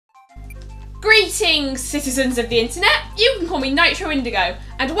Greetings, citizens of the internet. You can call me Nitro Indigo,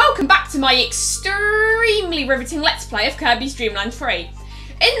 and welcome back to my extremely riveting Let's Play of Kirby's Dream Land 3. In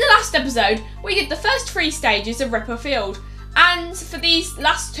the last episode, we did the first 3 stages of Ripple Field, and for these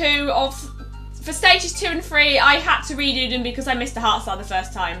last for stages 2 and 3, I had to redo them because I missed the Heart Star the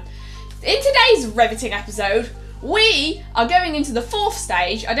first time. In today's riveting episode, we are going into the 4th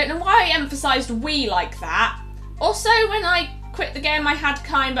stage. I don't know why I emphasised we like that. Also, when I quit the game I had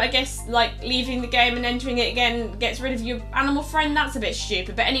kind, but I guess like leaving the game and entering it again gets rid of your animal friend. That's a bit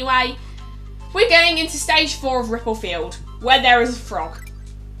stupid. But anyway, we're going into stage 4 of Ripple Field, where there is a frog.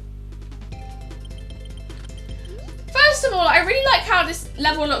 First of all, I really like how this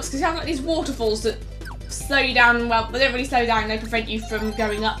level looks because you have like these waterfalls that slow you down. Well, they don't really slow you down, they prevent you from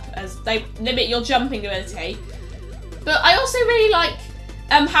going up as they limit your jumping ability. But I also really like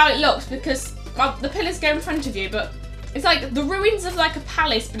how it looks because, well, the pillars go in front of you, but it's like the ruins of like a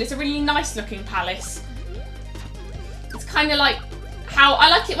palace, but it's a really nice looking palace. It's kind of like how I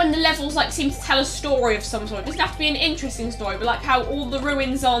like it when the levels like seem to tell a story of some sort. It doesn't have to be an interesting story, but like how all the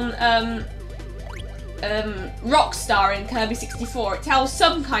ruins on Rockstar in Kirby 64, it tells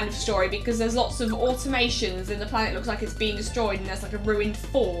some kind of story because there's lots of automations and the planet looks like it's being destroyed and there's like a ruined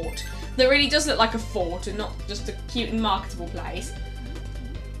fort that really does look like a fort and not just a cute and marketable place.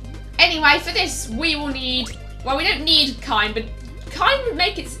 Anyway, for this we will need, well, we don't need Kind, but Kind would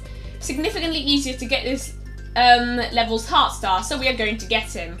make it significantly easier to get this level's Heart Star, so we are going to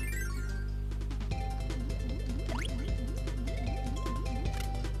get him.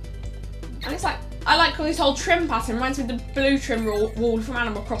 And it's like, I like this whole trim pattern, reminds me of the blue trim wall from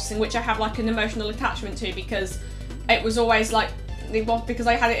Animal Crossing, which I have like an emotional attachment to because it was always like, because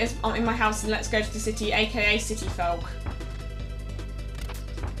I had it in my house in Let's Go to the City, aka City Folk.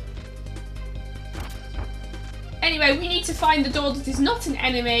 Anyway, we need to find the door that is not an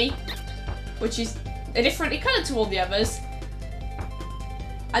enemy, which is differently coloured to all the others.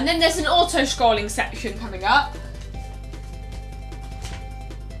 And then there's an auto-scrolling section coming up.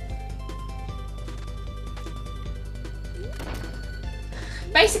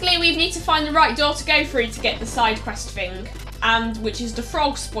 Basically, we need to find the right door to go through to get the side quest thing, and which is the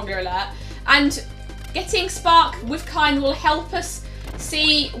frog, spoiler alert. And getting Spark with Kind will help us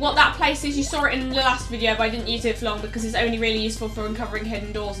see what that place is. You saw it in the last video, but I didn't use it for long because it's only really useful for uncovering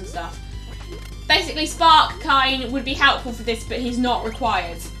hidden doors and stuff. Basically, Spark Kind would be helpful for this, but he's not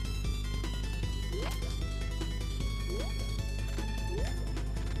required.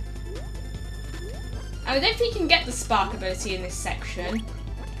 I don't think you can get the Spark ability in this section.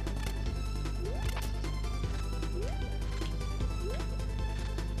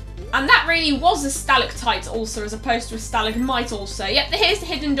 And that really was a stalactite also, as opposed to a stalagmite also. Yep, here's the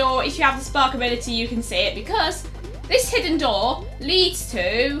hidden door. If you have the Spark ability, you can see it, because this hidden door leads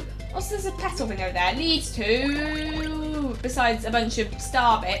to... there's a petal thing over there. Leads to... besides a bunch of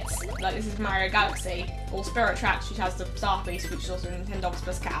star bits, like this is Mario Galaxy, or Spirit Tracks, which has the star piece, which is also Nintendogs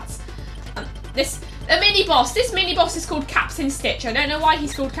plus cats. A mini-boss. This mini-boss is called Captain Stitch. I don't know why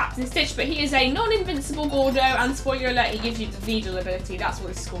he's called Captain Stitch, but he is a non-invincible Gordo, and spoiler alert, he gives you the Needle ability. That's what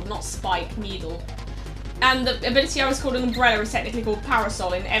this is called, not Spike, Needle. And the ability I was called an Umbrella is technically called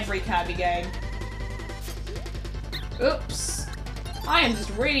Parasol in every Kirby game. Oops. I am just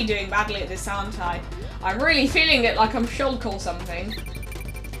really doing badly at this, aren't I? I'm really feeling it like I'm Shulk or something.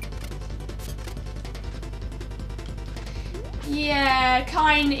 Yeah,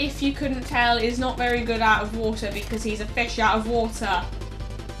 Kind, if you couldn't tell, is not very good out of water because he's a fish out of water.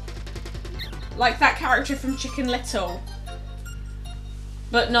 Like that character from Chicken Little.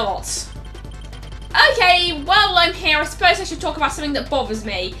 But not. Okay, while I'm here, I suppose I should talk about something that bothers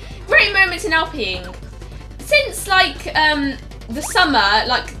me. Great moments in LPing. Since, like, the summer,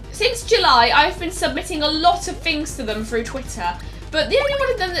 like, since July, I've been submitting a lot of things to them through Twitter. But the only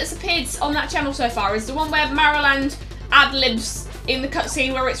one of them that's appeared on that channel so far is the one where Maryland ad-libs in the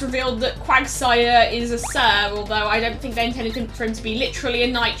cutscene where it's revealed that Quagsire is a Sir, although I don't think they intended for him to be literally a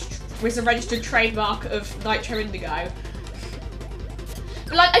knight with a registered trademark of Nitro Indigo.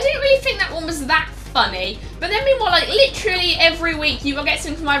 But like, I didn't really think that one was that funny, but then meanwhile, like, literally every week you will get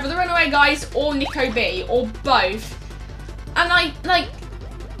something from either the Runaway Guys or Nico B, or both. And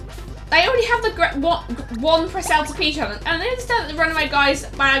they already have the one Press L to P channel, and I understand that the Runaway Guys,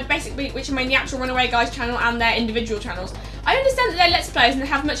 basically, which I mean the actual Runaway Guys channel and their individual channels, I understand that they're Let's Players and they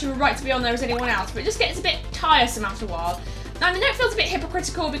have much of a right to be on there as anyone else, but it just gets a bit tiresome after a while. And I know it feels a bit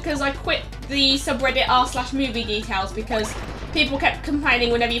hypocritical because I quit the subreddit r/movie details because people kept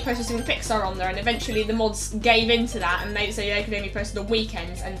complaining whenever you posted something Pixar on there, and eventually the mods gave into that and made it so they could only post on the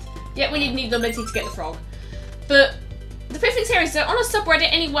weekends, and yet we didn't need the ability to get the frog. But the thing here is that on a subreddit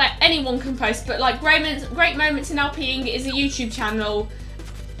anywhere anyone can post, but like Great Moments in LPing is a YouTube channel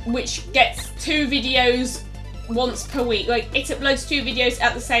which gets 2 videos once per week. Like it uploads 2 videos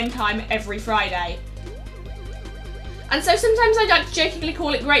at the same time every Friday. And so sometimes I like to jokingly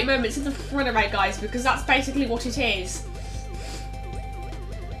call it Great Moments of the Runaway Guys because that's basically what it is.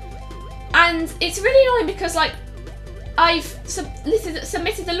 And it's really annoying because like I've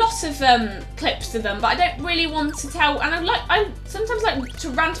submitted a lot of clips to them, but I don't really want to tell, and I sometimes like to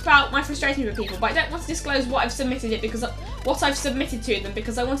rant about my frustration with people, but I don't want to disclose what I've submitted to them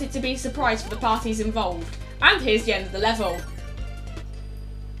because I want it to be a surprise for the parties involved. And here's the end of the level.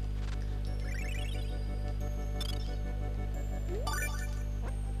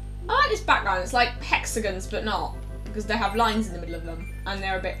 I like this background, it's like hexagons but not, because they have lines in the middle of them, and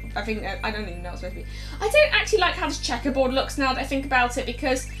they're a bit, I don't even know what it's supposed to be. I don't actually like how this checkerboard looks now that I think about it,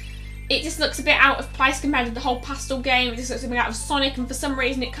 because it just looks a bit out of place compared to the whole pastel game. It just looks a bit out of Sonic, and for some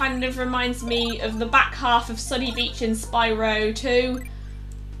reason it kind of reminds me of the back half of Sunny Beach and Spyro 2,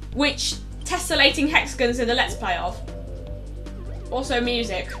 which tessellating hexagons are the Let's Play of. Also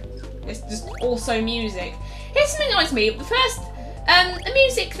music. It's just also music. Here's something that annoys me. The first the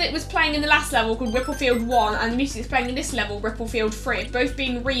music that was playing in the last level called Ripplefield 1 and the music that's playing in this level, Ripplefield 3, have both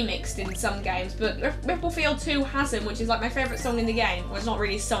been remixed in some games, but Ripplefield 2 hasn't, which is like my favourite song in the game. Well, it's not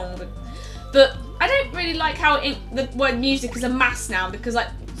really a song, but I don't really like how the word music is a mass noun, because like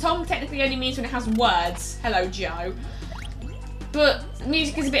song technically only means when it has words. Hello, Joe. But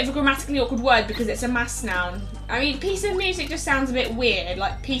music is a bit of a grammatically awkward word because it's a mass noun. I mean, piece of music just sounds a bit weird,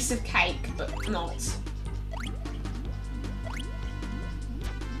 like piece of cake, but not.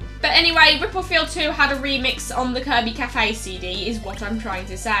 But anyway, Ripplefield 2 had a remix on the Kirby Cafe CD, is what I'm trying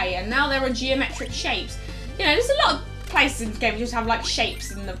to say. And now there are geometric shapes. You know, there's a lot of places in the game that just have like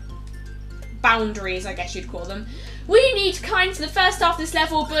shapes in the boundaries, I guess you'd call them. We need kind to the first half of this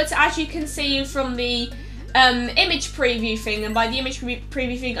level, but as you can see from the image preview thing, and by the image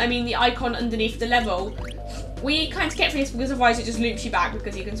preview thing I mean the icon underneath the level, we need kind to get through this because otherwise it just loops you back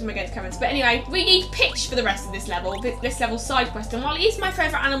because you can swim against currents. But anyway, we need Pitch for the rest of this level, side quest, and while he's my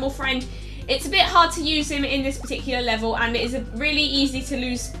favourite animal friend, it's a bit hard to use him in this particular level, and it is really easy to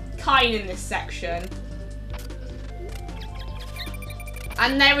lose Kine in this section.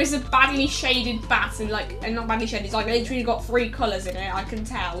 And there is a badly shaded bat, and not badly shaded, it's like literally got 3 colours in it, I can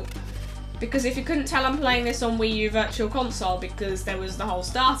tell. Because if you couldn't tell, I'm playing this on Wii U Virtual Console because there was the whole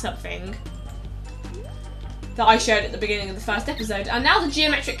startup thing that I showed at the beginning of the first episode. And now the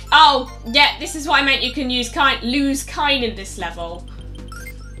geometric... Oh, yeah, this is what I meant. You can lose Kine in this level.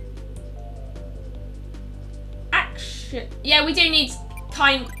 Actually, yeah, we do need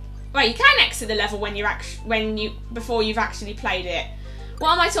Kine... Well, you can exit the level before you've actually played it.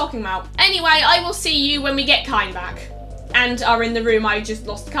 What am I talking about? Anyway, I will see you when we get Kine back and are in the room I just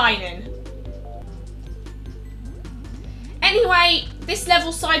lost Kine in. Anyway, this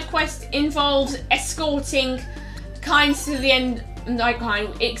level side quest involves escorting Kine to the end,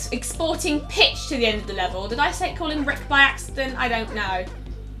 exporting Pitch to the end of the level. Did I say call him Rick by accident? I don't know.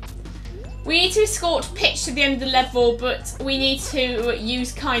 We need to escort Pitch to the end of the level, but we need to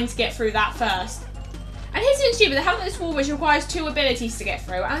use Kine to get through that first. And here's something stupid, they have this wall which requires 2 abilities to get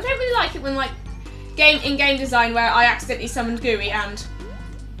through, and I don't really like it when in game design where I accidentally summoned Gooey and...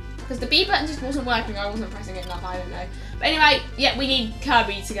 because the B button just wasn't working, I wasn't pressing it enough, I don't know. But anyway, yeah, we need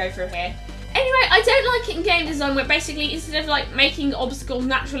Kirby to go through here. Anyway, I don't like it in game design where basically instead of making obstacles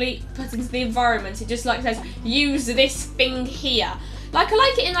naturally put into the environment, it just says, use this thing here. I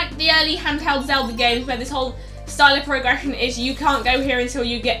like it in the early handheld Zelda games where this whole style of progression is you can't go here until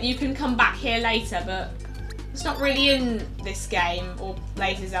you can come back here later, but it's not really in this game or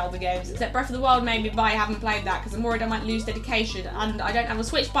later Zelda games, except Breath of the Wild maybe, but I haven't played that because I'm worried I might lose dedication, and I don't have a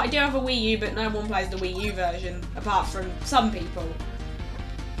Switch, but I do have a Wii U, but no one plays the Wii U version, apart from some people.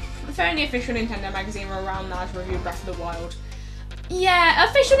 If only official Nintendo magazine were around now to review Breath of the Wild. Yeah,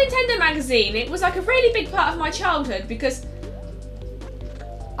 official Nintendo magazine, it was a really big part of my childhood because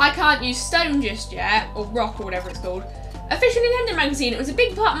I can't use stone just yet, or rock or whatever it's called. Official Nintendo magazine, it was a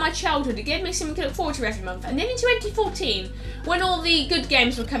big part of my childhood. It gave me something to look forward to every month. And then in 2014, when all the good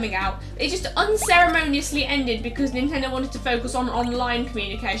games were coming out, it just unceremoniously ended because Nintendo wanted to focus on online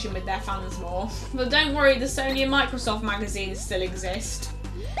communication with their fans more. But don't worry, the Sony and Microsoft magazines still exist.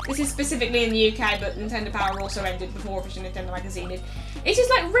 This is specifically in the UK, but Nintendo Power also ended before Official Nintendo magazine did. It's just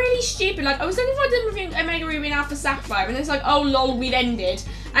really stupid. I was only done reviewing Omega Ruby and Alpha Sapphire, and it's oh lol, we'd ended.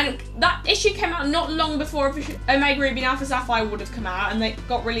 And that issue came out not long before Omega Ruby and Alpha Sapphire would have come out, and they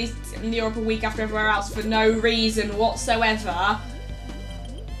got released in Europe a week after everywhere else for no reason whatsoever.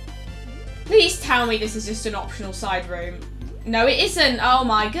 Please tell me this is just an optional side room. No, it isn't. Oh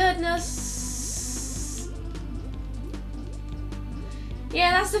my goodness.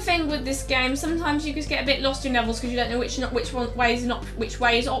 Yeah, that's the thing with this game. Sometimes you just get a bit lost in levels because you don't know which way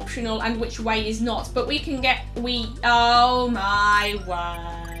is optional and which way is not. But we can get oh my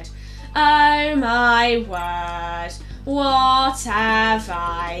word. Oh my word. What have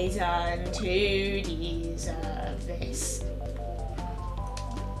I done to deserve this?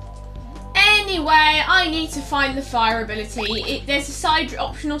 Anyway, I need to find the fire ability. There's a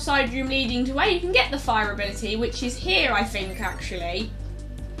optional side room leading to where you can get the fire ability, which is here, I think, actually.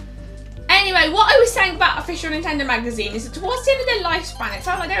 Anyway, what I was saying about Official Nintendo Magazine is that towards the end of their lifespan, it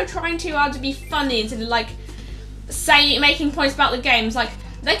felt like they were trying too hard to be funny instead of, like, making points about the games. Like,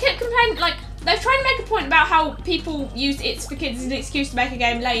 they kept comparing, like, they're trying to make a point about how people use It's for Kids as an excuse to make a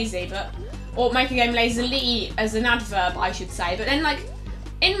game lazy, or make a game lazily as an adverb, I should say. But then, like,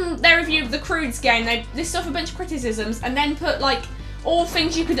 in their review of the Crudes game, they list off a bunch of criticisms and then put, like, all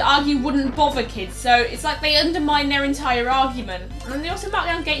things you could argue wouldn't bother kids. So it's like they undermine their entire argument. And they also mark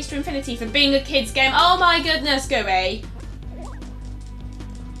down Gates to Infinity for being a kids game. Oh my goodness, Gooey.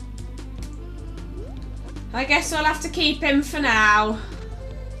 I guess I'll have to keep him for now.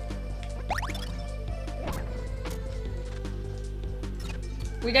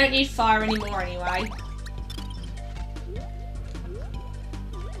 We don't need fire anymore anyway.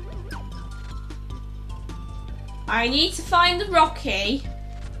 I need to find the Rocky.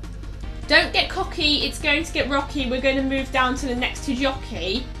 Don't get cocky, it's going to get rocky. We're going to move down to the next to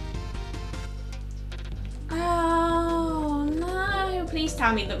jockey. Oh no, please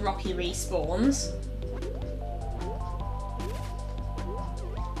tell me that Rocky respawns.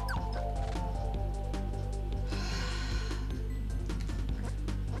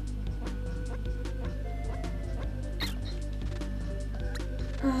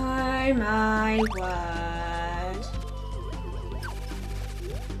 Oh my word.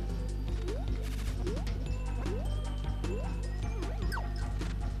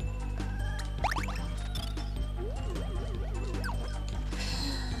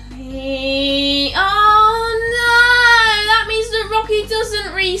 Oh no! That means that Rocky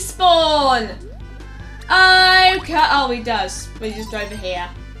doesn't respawn! Okay. Oh, he does. We're just over here.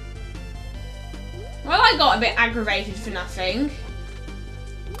 Well, I got a bit aggravated for nothing.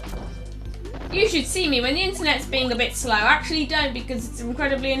 You should see me when the internet's being a bit slow. Actually don't, because it's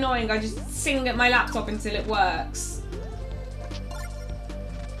incredibly annoying. I just sing at my laptop until it works.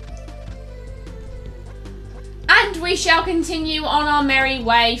 And we shall continue on our merry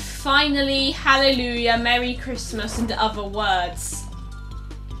way. Finally, hallelujah, Merry Christmas and other words.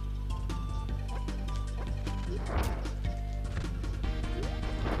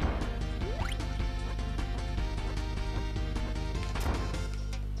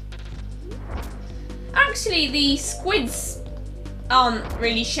 Actually, the squids aren't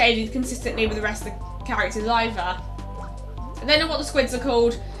really shaded consistently with the rest of the characters either. I don't know what the squids are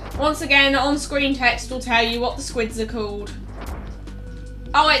called. Once again, on-screen text will tell you what the squids are called.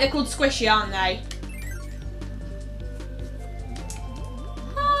 Oh wait, they're called Squishy, aren't they?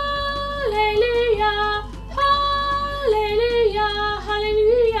 Hallelujah, hallelujah,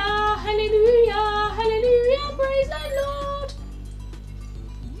 hallelujah, hallelujah, hallelujah, praise the Lord.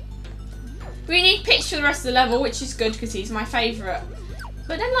 We need Pitch for the rest of the level, which is good because he's my favourite.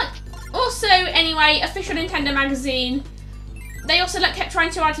 But then, like, also, anyway, Official Nintendo Magazine, they also, like, kept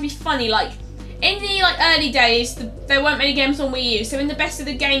trying too hard to be funny. Like, in the, like, early days, there weren't many games on Wii U, so in the best of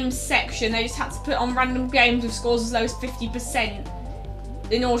the games section, they just had to put on random games with scores as low as 50%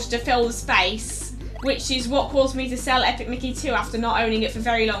 in order to fill the space, which is what caused me to sell Epic Mickey 2 after not owning it for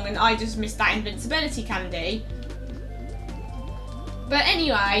very long, and I just missed that invincibility candy. But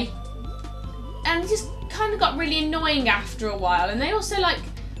anyway, and it just kind of got really annoying after a while, and they also, like,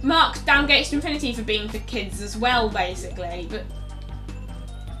 marked down Gates to Infinity for being for kids as well, basically. But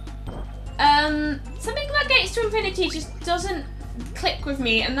something about Gates to Infinity just doesn't click with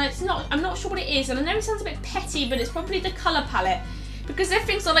me, and I'm not sure what it is, and I know it sounds a bit petty, but it's probably the colour palette, because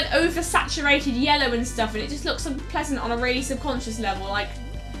everything's got, like, oversaturated yellow and stuff, and it just looks unpleasant on a really subconscious level. Like,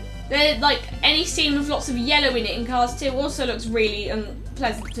 any scene with lots of yellow in it in Cars 2 also looks really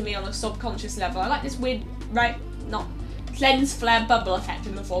unpleasant to me on a subconscious level. I like this weird, not lens flare bubble effect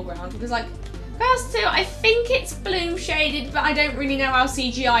in the foreground, because, like, Cars 2, I think it's bloom shaded, but I don't really know how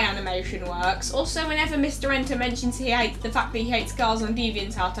CGI animation works. Also, whenever Mr. Enter mentions the fact that he hates cars on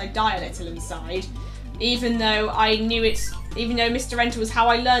DeviantArt, I die a little inside. Even though Mr. Enter was how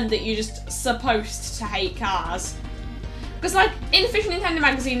I learned that you're just supposed to hate cars. Because, like, in Official Nintendo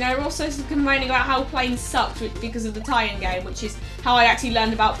Magazine, they were also complaining about how planes sucked because of the tie-in game, which is how I actually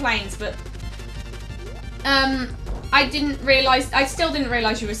learned about planes, but I still didn't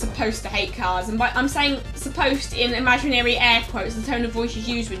realise you were supposed to hate cars. And I'm saying supposed in imaginary air quotes, the tone of voice you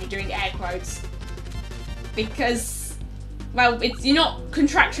use when you're doing air quotes. Because, well, you're not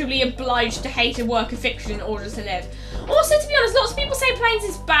contractually obliged to hate a work of fiction in order to live. Also, to be honest, lots of people say Planes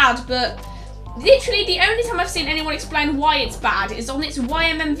is bad, but literally the only time I've seen anyone explain why it's bad is on its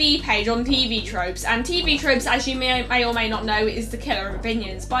YMMV page on TV Tropes. And TV Tropes, as you may or may not know, is the killer of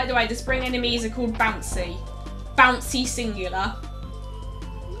opinions. By the way, the spring enemies are called Bouncy. Bouncy singular.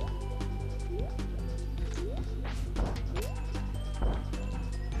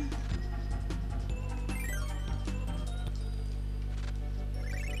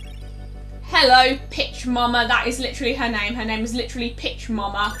 Hello, Pitch Mama. That is literally her name. Her name is literally Pitch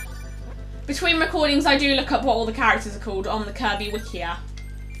Mama. Between recordings, I do look up what all the characters are called on the Kirby Wikia.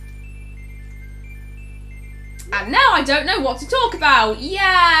 And now I don't know what to talk about.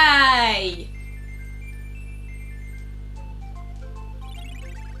 Yay!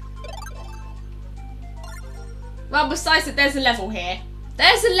 Well, besides that, there's a level here.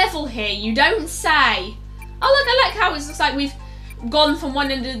 There's a level here, you don't say. Oh, look, I like how it looks like we've gone from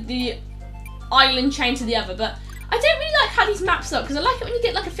one end of the island chain to the other, but I don't really like how these maps look, because I like it when you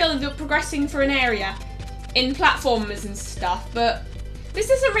get like a feeling of you're progressing through an area in platformers and stuff, but this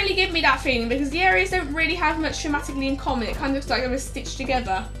doesn't really give me that feeling, because the areas don't really have much thematically in common. It kind of looks like they were stitched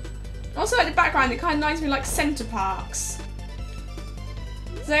together. Also, like the background, it kind of reminds me of like Centre Parks.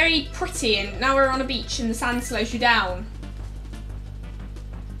 It's very pretty, and now we're on a beach and the sand slows you down.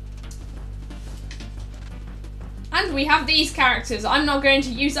 And we have these characters. I'm not going to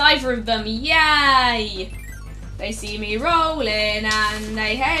use either of them. Yay! They see me rolling and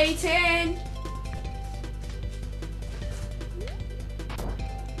they hating.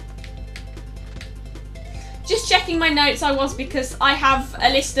 Just checking my notes because I have a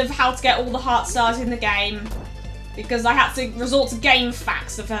list of how to get all the heart stars in the game. Because I had to resort to game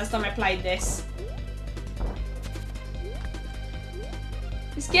facts the first time I played this.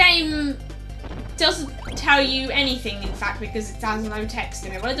 This game doesn't tell you anything, in fact, because it has no text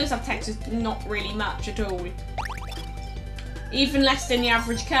in it. Well, it does have text, it's not really much at all. Even less than the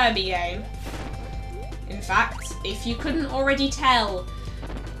average Kirby game. In fact, if you couldn't already tell.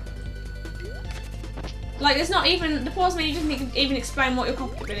 Like, there's not even, the pause menu doesn't even explain what your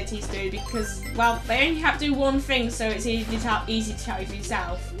copy abilities do because, well, they only have to do one thing, so it's easy to tell you for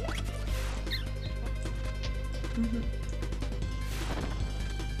yourself.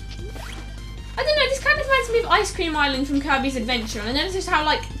 I don't know, this kind of reminds me of Ice Cream Island from Kirby's Adventure, and I noticed how,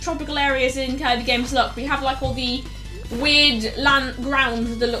 like, tropical areas in Kirby games look. We have, like, all the weird ground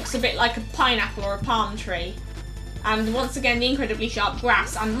that looks a bit like a pineapple or a palm tree. And once again, the incredibly sharp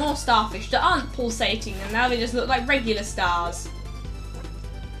grass and more starfish that aren't pulsating, and now they just look like regular stars.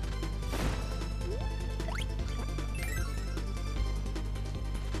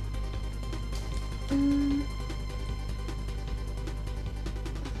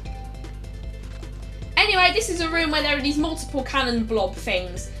 Anyway, this is a room where there are these multiple cannon blob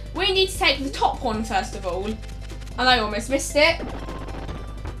things. We need to take the top one first of all. And I almost missed it.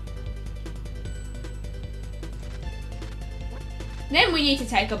 Then we need to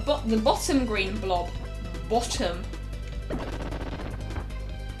take the bottom green blob. Bottom.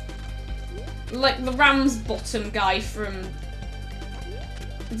 Like the Ram's bottom guy from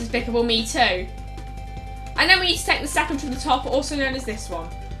Despicable Me 2. And then we need to take the second from the top, also known as this one.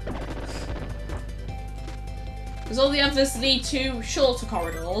 Because all the others lead to shorter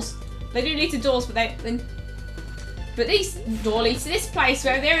corridors. They do lead to doors, but these door leads to this place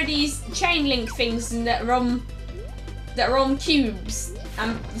where there are these chain link things and that are on cubes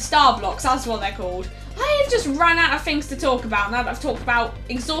and star blocks, that's what they're called. I have just run out of things to talk about now that I've talked about,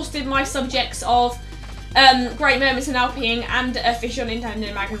 exhausted my subjects of great moments in LPing and official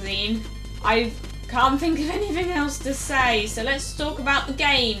Nintendo magazine. I can't think of anything else to say, so let's talk about the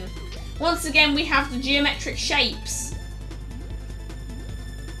game. Once again, we have the geometric shapes.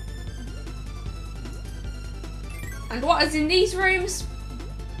 And what is in these rooms?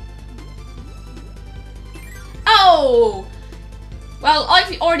 Oh! Well,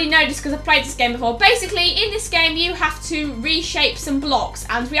 I've already noticed because I've played this game before. Basically, in this game, you have to reshape some blocks,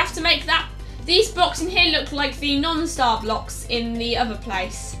 and we have to make these blocks in here look like the non-star blocks in the other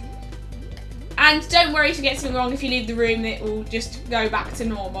place. And don't worry if you get something wrong. If you leave the room, it will just go back to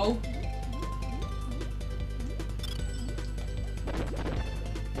normal.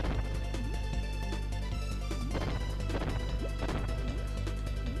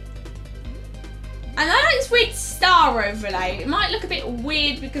 And I like this weird star overlay. It might look a bit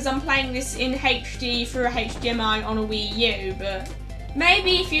weird because I'm playing this in HD through a HDMI on a Wii U, but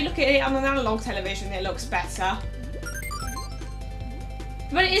maybe if you look at it on an analog television, it looks better.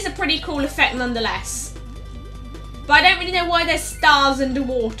 But it is a pretty cool effect nonetheless. But I don't really know why there's stars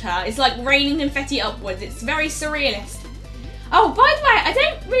underwater. It's like raining confetti upwards. It's very surrealist. Oh, by the way, I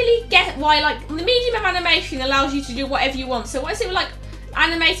don't really get why, like, the medium of animation allows you to do whatever you want. So what is it with, like,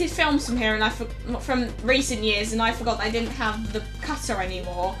 animated films from here and from recent years, and I forgot that I didn't have the cutter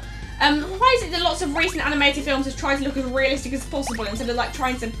anymore. Why is it that lots of recent animated films have tried to look as realistic as possible instead of, like,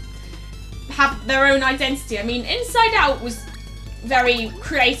 trying to have their own identity? I mean, Inside Out was very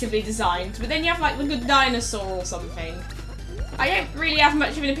creatively designed, but then you have, like, The Good Dinosaur or something. I don't really have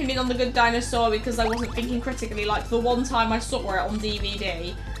much of an opinion on The Good Dinosaur because I wasn't thinking critically like the one time I saw it on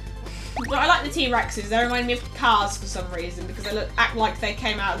DVD. But I like the T-Rexes. They remind me of cars for some reason because they act like they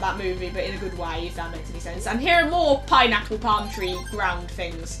came out of that movie, but in a good way, if that makes any sense. And here are more pineapple palm tree ground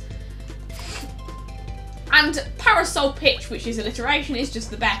things. And Parasol Pitch, which is alliteration, is just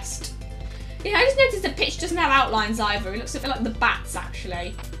the best. Yeah, I just noticed that Pitch doesn't have outlines either. It looks a bit like the bats,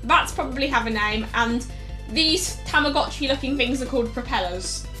 actually. The bats probably have a name, and these Tamagotchi-looking things are called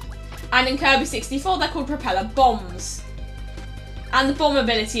propellers. And in Kirby 64, they're called propeller bombs. And the bomb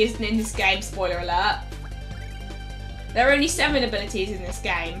ability isn't in this game, spoiler alert. There are only 7 abilities in this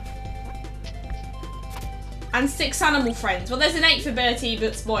game. And 6 animal friends. Well, there's an 8th ability,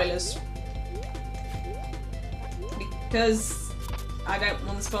 but spoilers. Because I don't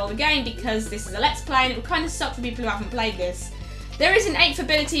want to spoil the game, because this is a Let's Play, and it would kind of suck for people who haven't played this. There is an 8th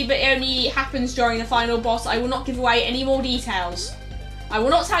ability, but it only happens during the final boss. I will not give away any more details. I will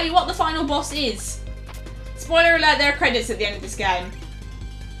not tell you what the final boss is. Spoiler alert, there are credits at the end of this game.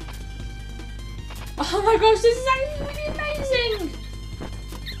 Oh my gosh, this is actually really amazing!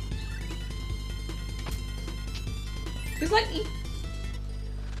 It's like...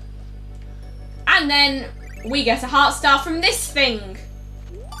 And then we get a heart star from this thing.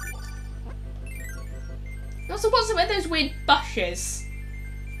 Also, what's it with those weird bushes?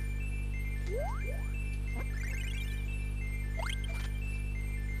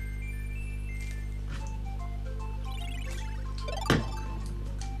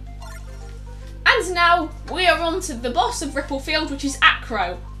 And now we are on to the boss of Ripple Field, which is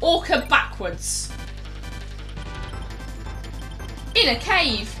Acro, Orca-batics. In a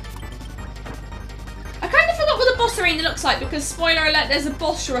cave. I kind of forgot what the boss arena looks like because, spoiler alert, there's a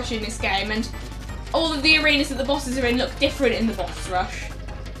boss rush in this game, and all of the arenas that the bosses are in look different in the boss rush.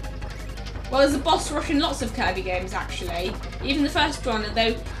 Well, there's a boss rush in lots of Kirby games, actually. Even the first one,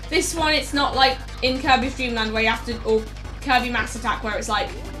 though this one, it's not like in Kirby's Dream Land where you have to, or Kirby Max Attack, where it's like,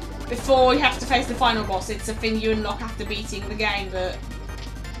 before you have to face the final boss, it's a thing you unlock after beating the game, but...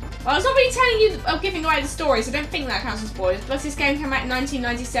 Well, I was not really telling you of giving away the story, so I don't think that counts as spoilers. Plus, this game came out in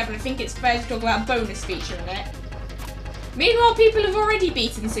 1997. I think it's fair to talk about a bonus feature in it. Meanwhile, people have already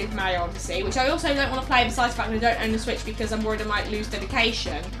beaten Super Mario Odyssey, which I also don't want to play besides the fact that I don't own the Switch because I'm worried I might lose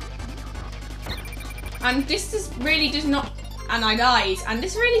dedication. And this really does not... And I died. And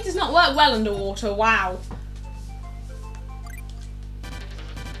this really does not work well underwater. Wow.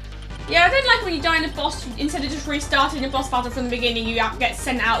 Yeah, I don't like when you die in a boss, instead of just restarting a boss battle from the beginning, you get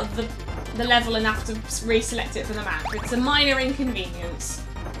sent out of the level and have to reselect it for the map. It's a minor inconvenience.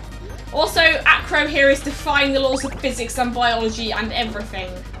 Also, Acro here is defying the laws of physics and biology and everything.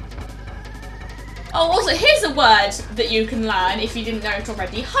 Oh, also, here's a word that you can learn if you didn't know it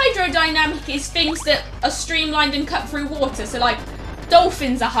already. Hydrodynamic is things that are streamlined and cut through water. So, like,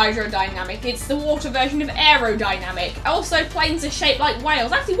 dolphins are hydrodynamic. It's the water version of aerodynamic. Also, planes are shaped like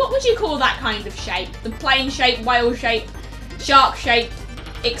whales. Actually, what would you call that kind of shape? The plane shape, whale shape, shark shape,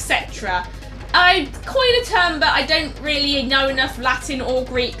 etc. I coined a term, but I don't really know enough Latin or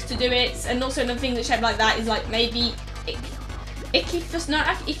Greek to do it. And also another thing that's shaped like that is like maybe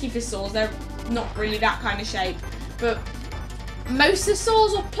ichthyosaurs. They're not really that kind of shape. But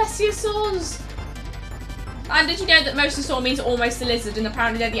mosasaurs or plesiosaurs? And did you know that mosasaur means almost a lizard, and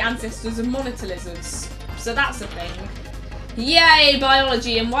apparently they're the ancestors of monitor lizards? So that's a thing. Yay,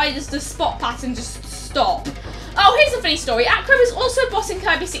 biology, and why does the spot pattern just stop? Oh, here's a funny story. Acro is also a boss in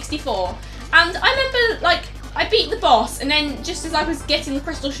Kirby 64. And I remember, like, I beat the boss, and then just as I was getting the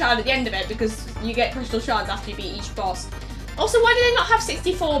crystal shard at the end of it, because you get crystal shards after you beat each boss. Also, why do they not have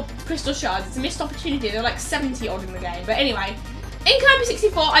 64 crystal shards? It's a missed opportunity. They're like 70 odd in the game. But anyway, in Kirby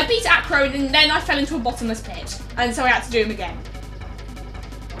 64, I beat Acro, and then I fell into a bottomless pit. And so I had to do him again.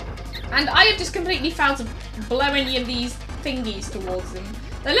 And I have just completely failed to blow any of these thingies towards them.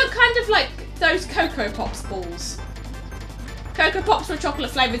 They look kind of like those Cocoa Pops balls. Cocoa Pops were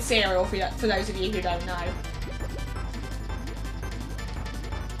chocolate-flavoured cereal, for those of you who don't know.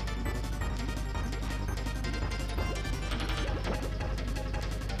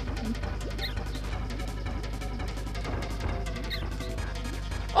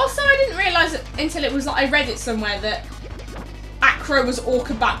 realise until it was like I read it somewhere that acro was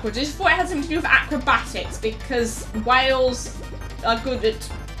orca backwards. I just thought it had something to do with acrobatics because whales are good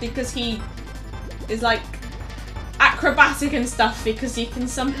at, because he is like acrobatic and stuff because he can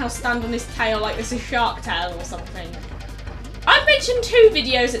somehow stand on his tail like this is shark tail or something. I've mentioned two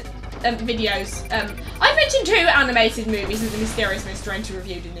I've mentioned two animated movies of the Mysterious Mr. Enter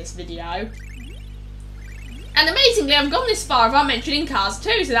reviewed in this video. And amazingly, I've gone this far without mentioning Cars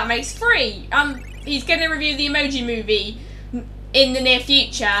 2, so that makes 3. He's going to review the Emoji Movie in the near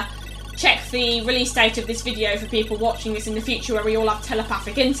future. Check the release date of this video for people watching this in the future where we all have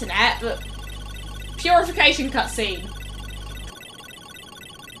telepathic internet, but purification cutscene.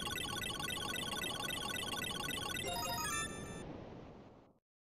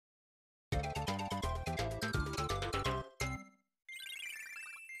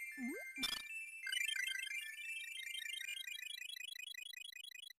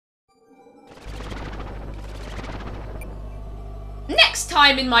 Next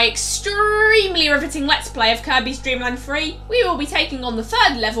time in my extremely riveting Let's Play of Kirby's Dream Land 3, we will be taking on the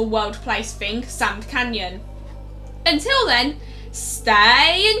 3rd level world place thing, Sand Canyon. Until then,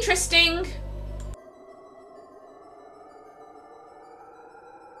 stay interesting!